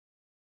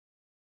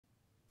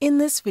In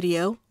this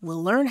video,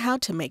 we'll learn how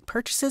to make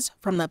purchases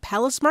from the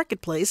Palace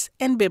Marketplace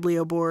and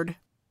BiblioBoard.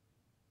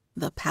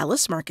 The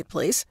Palace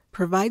Marketplace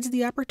provides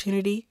the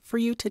opportunity for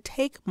you to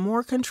take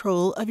more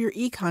control of your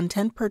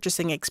e-content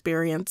purchasing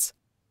experience.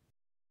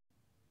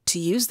 To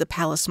use the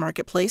Palace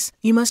Marketplace,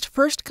 you must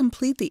first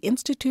complete the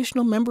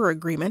Institutional Member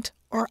Agreement,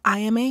 or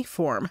IMA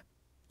form.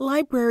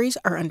 Libraries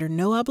are under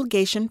no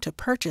obligation to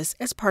purchase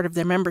as part of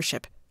their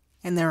membership,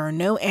 and there are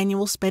no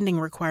annual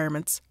spending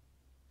requirements.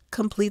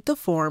 Complete the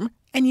form,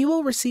 and you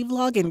will receive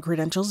login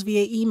credentials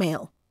via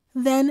email.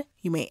 Then,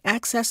 you may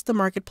access the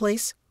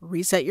Marketplace,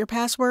 reset your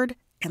password,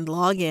 and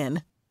log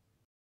in.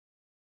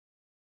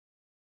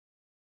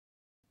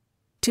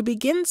 To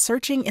begin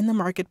searching in the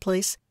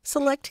Marketplace,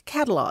 select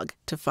Catalog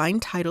to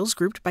find titles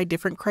grouped by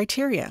different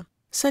criteria,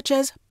 such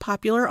as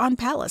Popular on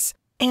Palace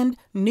and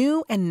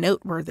New and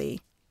Noteworthy.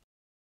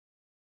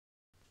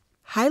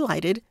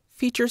 Highlighted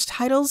features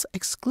titles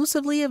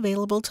exclusively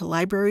available to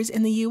libraries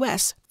in the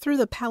U.S. through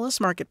the Palace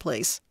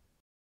Marketplace.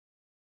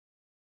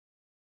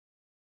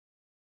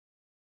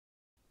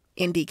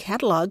 Indie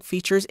Catalog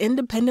features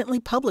independently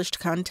published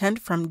content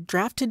from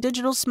draft to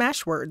digital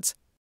smashwords.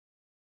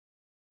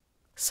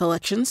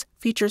 Selections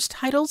features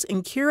titles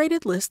in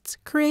curated lists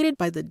created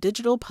by the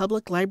Digital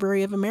Public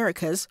Library of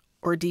America's,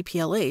 or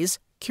DPLA's,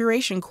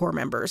 Curation Corps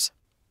members.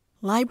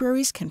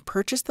 Libraries can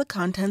purchase the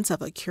contents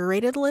of a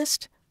curated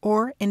list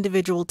or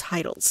individual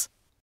titles.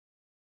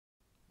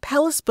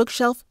 Palace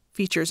Bookshelf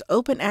features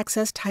open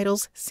access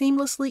titles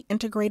seamlessly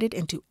integrated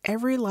into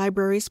every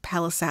library's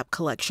Palace app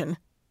collection.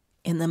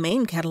 In the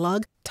main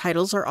catalog,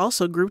 titles are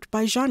also grouped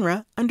by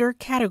genre under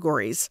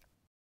categories.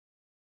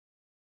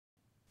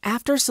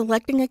 After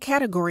selecting a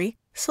category,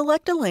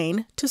 select a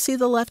lane to see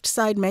the left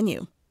side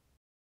menu.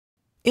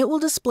 It will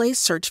display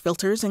search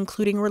filters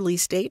including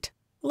release date,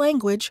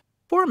 language,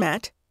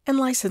 format, and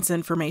license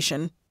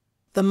information.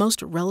 The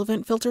most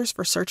relevant filters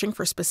for searching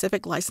for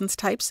specific license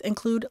types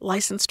include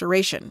license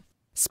duration,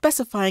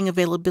 specifying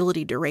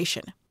availability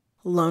duration,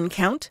 loan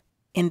count,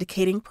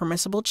 indicating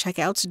permissible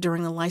checkouts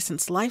during a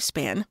license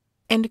lifespan,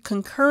 and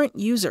concurrent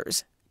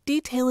users,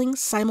 detailing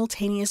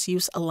simultaneous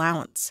use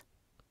allowance.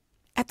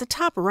 At the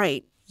top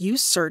right,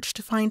 use Search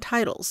to find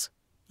titles.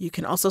 You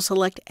can also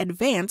select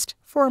Advanced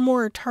for a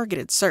more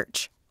targeted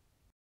search.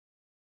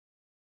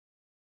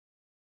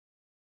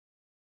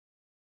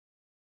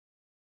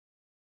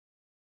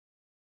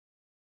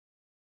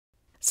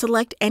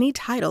 Select any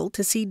title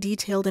to see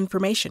detailed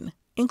information,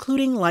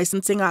 including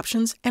licensing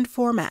options and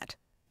format.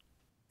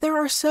 There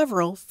are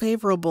several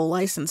favorable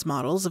license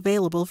models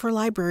available for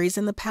libraries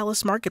in the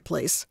Palace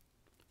Marketplace.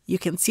 You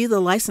can see the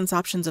license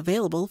options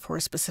available for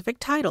a specific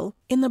title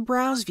in the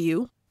Browse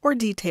view or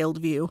Detailed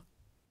view.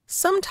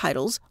 Some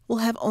titles will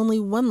have only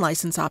one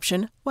license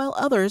option, while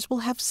others will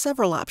have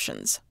several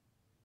options.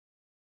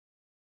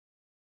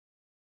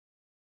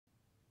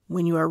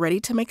 When you are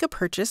ready to make a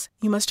purchase,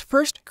 you must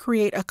first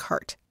create a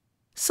cart.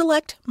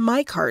 Select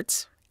My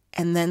Carts,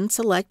 and then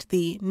select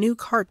the New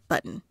Cart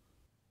button.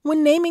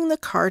 When naming the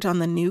cart on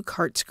the New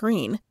Cart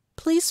screen,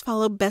 please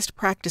follow best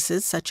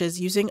practices such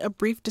as using a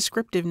brief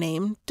descriptive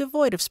name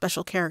devoid of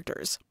special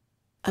characters.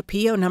 A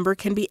PO number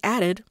can be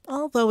added,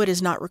 although it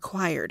is not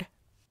required.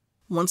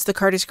 Once the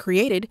cart is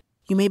created,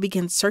 you may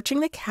begin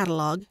searching the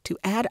catalog to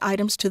add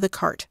items to the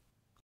cart.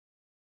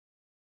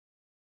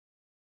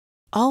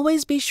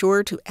 Always be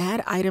sure to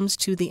add items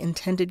to the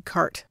intended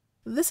cart.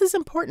 This is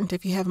important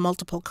if you have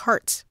multiple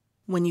carts.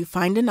 When you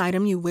find an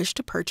item you wish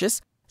to purchase,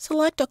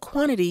 select a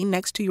quantity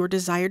next to your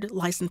desired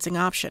licensing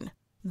option.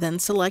 Then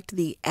select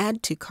the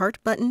Add to Cart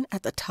button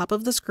at the top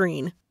of the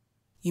screen.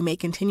 You may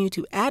continue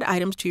to add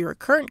items to your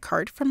current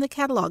cart from the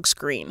catalog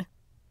screen.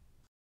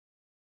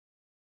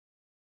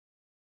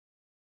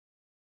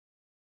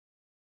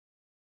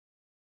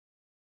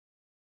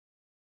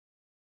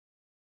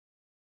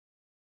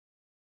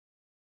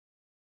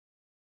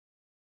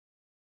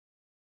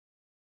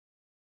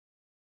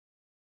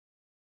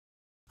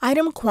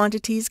 Item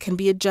quantities can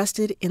be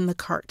adjusted in the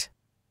cart.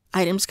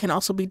 Items can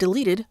also be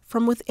deleted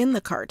from within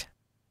the cart.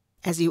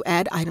 As you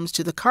add items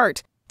to the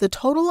cart, the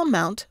total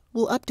amount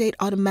will update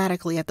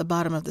automatically at the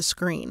bottom of the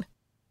screen.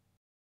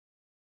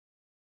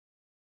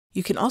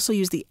 You can also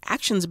use the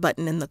Actions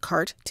button in the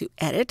cart to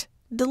edit,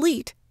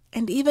 delete,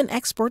 and even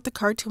export the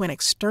cart to an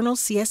external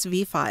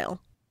CSV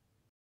file.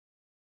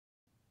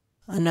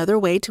 Another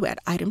way to add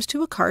items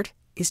to a cart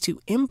is to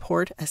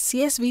import a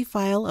CSV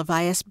file of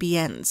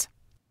ISBNs.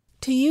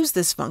 To use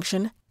this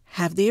function,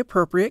 have the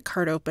appropriate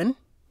cart open,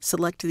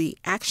 select the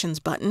Actions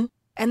button,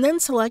 and then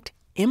select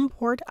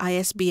Import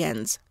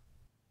ISBNs.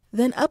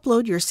 Then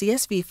upload your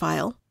CSV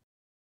file,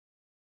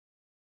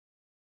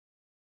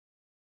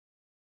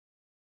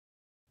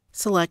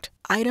 select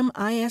Item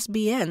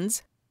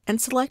ISBNs, and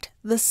select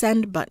the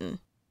Send button.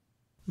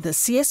 The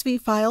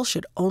CSV file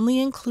should only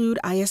include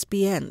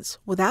ISBNs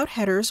without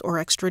headers or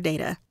extra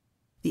data.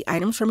 The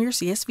items from your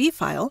CSV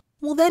file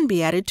will then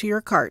be added to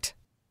your cart.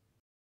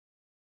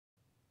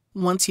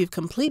 Once you've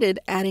completed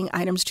adding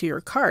items to your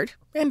cart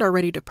and are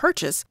ready to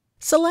purchase,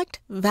 select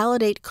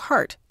Validate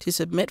Cart to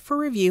submit for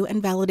review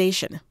and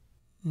validation.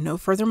 No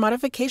further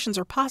modifications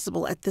are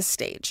possible at this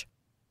stage.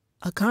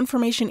 A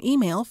confirmation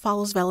email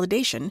follows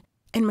validation,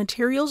 and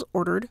materials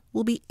ordered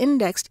will be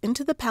indexed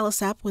into the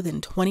Palace app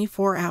within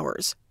 24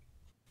 hours.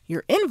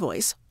 Your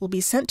invoice will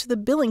be sent to the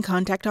billing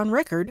contact on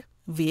record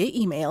via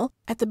email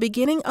at the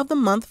beginning of the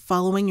month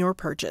following your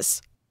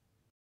purchase.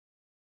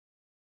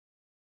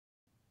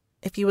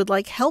 If you would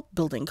like help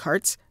building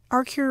carts,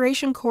 our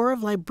Curation Corps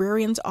of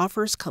Librarians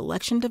offers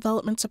collection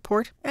development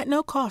support at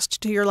no cost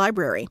to your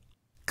library.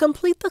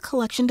 Complete the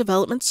Collection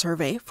Development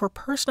Survey for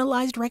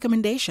personalized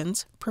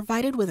recommendations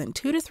provided within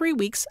 2 to 3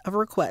 weeks of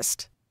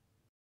request.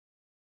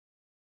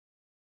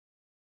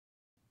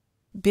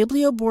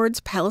 BiblioBoard's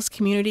Palace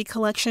Community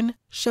Collection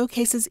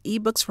showcases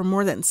ebooks from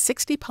more than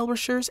 60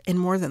 publishers in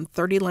more than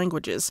 30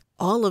 languages,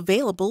 all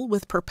available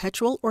with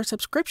perpetual or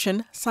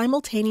subscription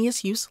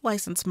simultaneous use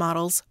license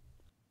models.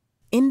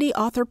 Indie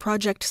Author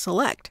Project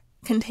Select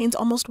contains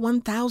almost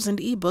 1,000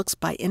 ebooks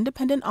by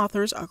independent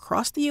authors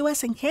across the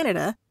U.S. and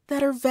Canada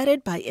that are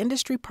vetted by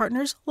industry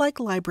partners like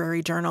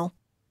Library Journal.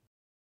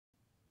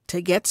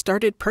 To get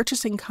started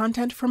purchasing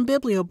content from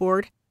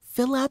BiblioBoard,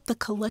 fill out the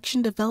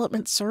Collection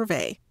Development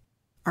Survey.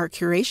 Our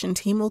curation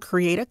team will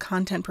create a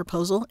content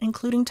proposal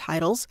including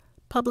titles,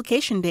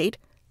 publication date,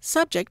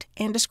 subject,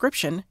 and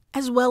description,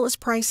 as well as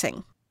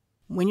pricing.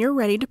 When you're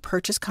ready to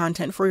purchase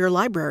content for your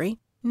library,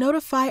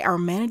 notify our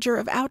Manager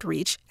of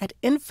Outreach at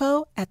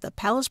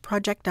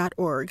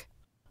info@thepalaceproject.org.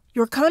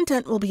 Your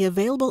content will be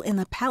available in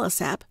the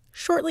Palace app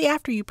shortly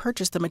after you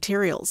purchase the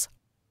materials.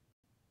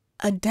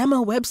 A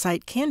demo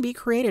website can be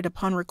created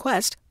upon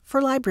request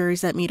for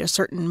libraries that meet a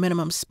certain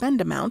minimum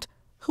spend amount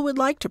who would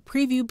like to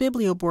preview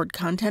BiblioBoard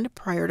content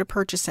prior to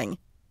purchasing.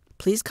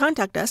 Please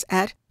contact us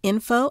at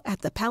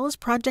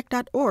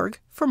info@thepalaceproject.org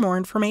for more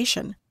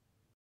information.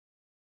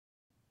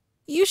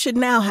 You should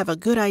now have a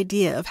good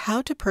idea of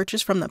how to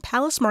purchase from the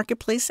Palace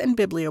Marketplace and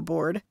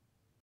BiblioBoard.